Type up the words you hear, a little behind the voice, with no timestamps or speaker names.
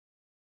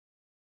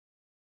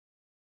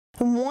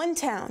In one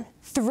town,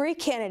 3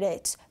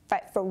 candidates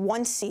fight for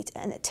 1 seat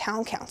in the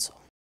town council.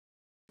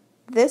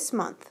 This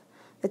month,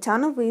 the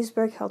town of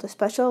Leesburg held a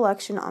special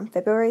election on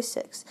February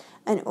 6th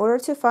in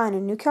order to find a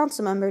new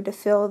council member to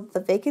fill the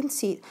vacant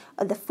seat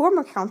of the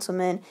former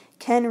councilman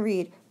Ken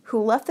Reed,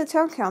 who left the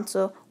town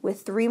council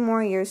with 3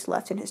 more years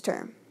left in his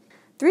term.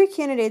 3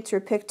 candidates were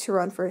picked to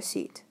run for a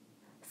seat.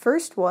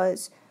 First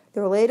was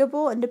the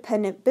relatable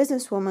independent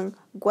businesswoman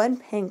Gwen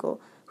Pangle,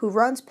 who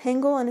runs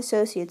Pangle &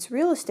 Associates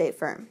real estate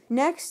firm.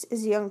 Next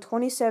is the young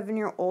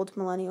 27-year-old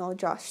millennial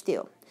Josh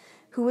Steele,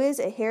 who is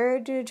a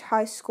Heritage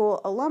High School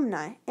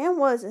alumni and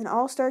was an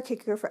all-star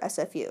kicker for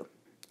SFU.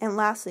 And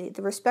lastly,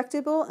 the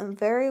respectable and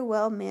very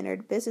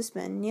well-mannered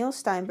businessman Neil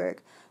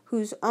Steinberg,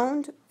 who's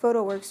owned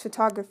PhotoWorks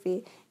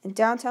Photography in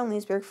downtown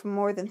Leesburg for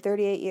more than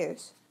 38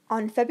 years.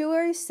 On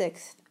February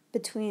 6th,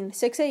 between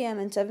 6 a.m.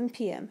 and 7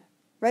 p.m.,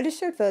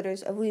 registered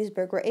voters of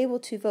Leesburg were able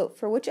to vote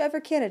for whichever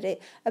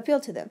candidate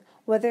appealed to them,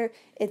 whether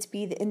it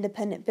be the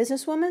independent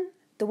businesswoman,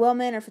 the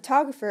well-mannered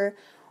photographer,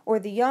 or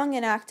the young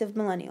and active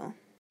millennial.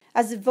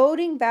 As the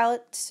voting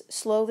ballots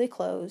slowly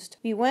closed,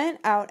 we went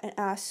out and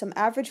asked some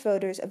average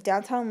voters of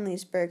downtown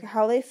Leesburg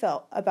how they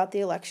felt about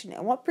the election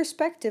and what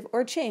perspective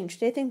or change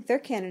they think their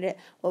candidate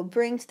will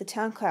bring to the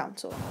town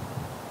council.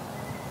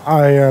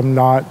 I am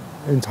not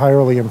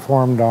entirely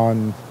informed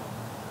on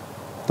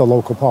the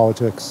local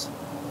politics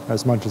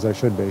as much as I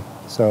should be.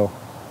 So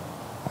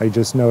I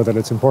just know that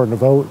it's important to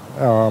vote.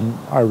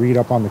 I read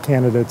up on the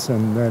candidates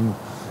and then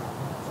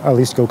at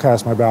least go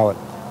cast my ballot.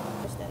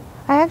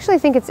 I actually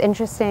think it's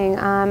interesting.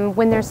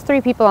 When there's 3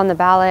 people on the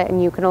ballot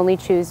and you can only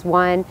choose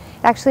one, it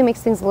actually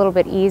makes things a little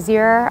bit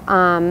easier.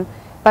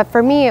 But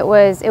for me, it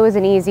was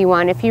an easy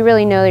one. If you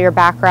really know your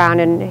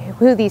background and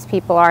who these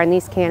people are and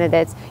these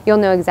candidates, you'll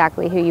know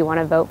exactly who you want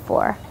to vote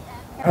for.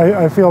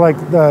 I feel like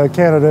the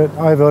candidate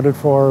I voted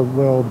for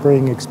will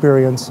bring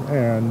experience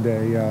and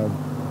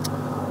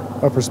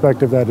a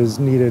perspective that is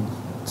needed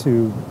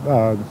to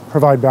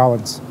provide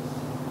balance.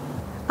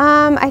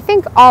 I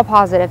think all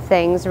positive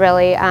things,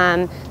 really.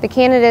 The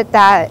candidate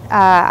that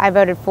I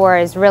voted for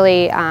is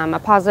really a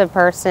positive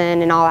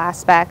person in all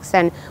aspects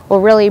and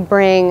will really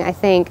bring, I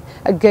think,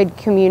 a good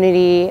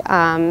community,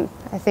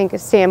 a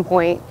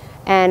standpoint.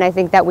 And I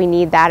think that we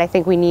need that. I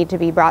think we need to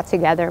be brought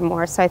together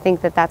more. So I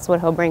think that that's what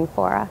he'll bring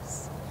for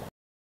us.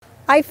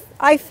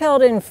 I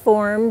felt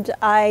informed.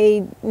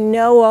 I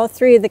know all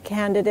 3 of the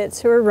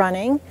candidates who are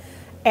running,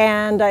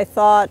 and I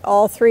thought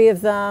all 3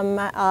 of them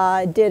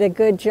did a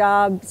good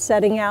job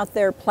setting out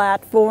their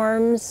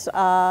platforms.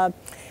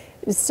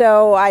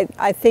 So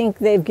I think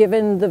they've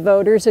given the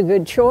voters a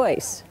good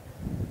choice.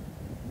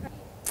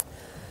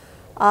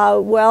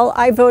 Well,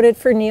 I voted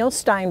for Neil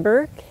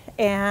Steinberg,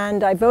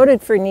 and I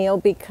voted for Neil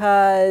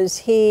because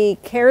he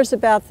cares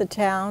about the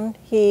town.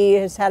 He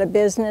has had a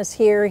business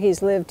here,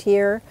 he's lived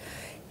here.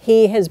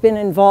 He has been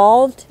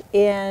involved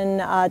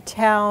in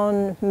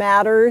town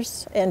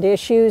matters and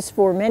issues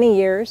for many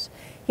years.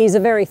 He's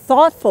a very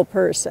thoughtful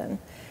person,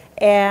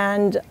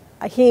 and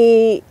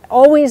he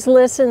always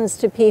listens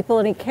to people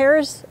and he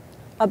cares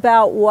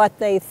about what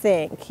they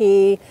think.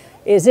 He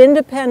is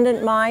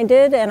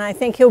independent-minded, and I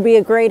think he'll be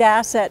a great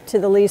asset to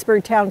the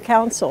Leesburg Town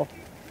Council.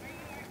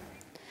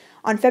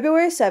 On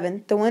February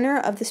 7th, the winner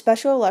of the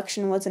special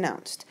election was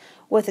announced.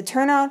 With a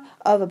turnout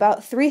of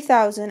about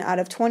 3,000 out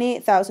of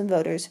 28,000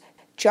 voters,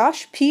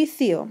 Josh P.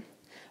 Thiel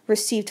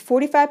received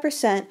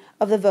 45%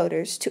 of the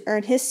voters to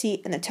earn his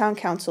seat in the town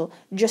council,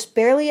 just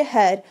barely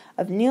ahead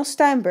of Neil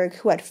Steinberg,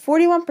 who had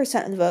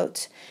 41% of the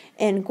votes,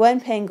 and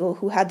Gwen Pangle,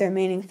 who had the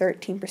remaining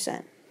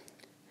 13%.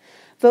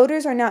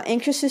 Voters are now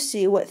anxious to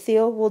see what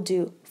Thiel will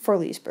do for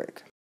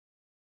Leesburg.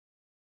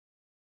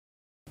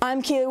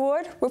 I'm Kalie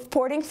Ward,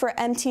 reporting for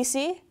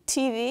MTC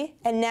TV,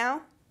 and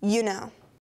now you know.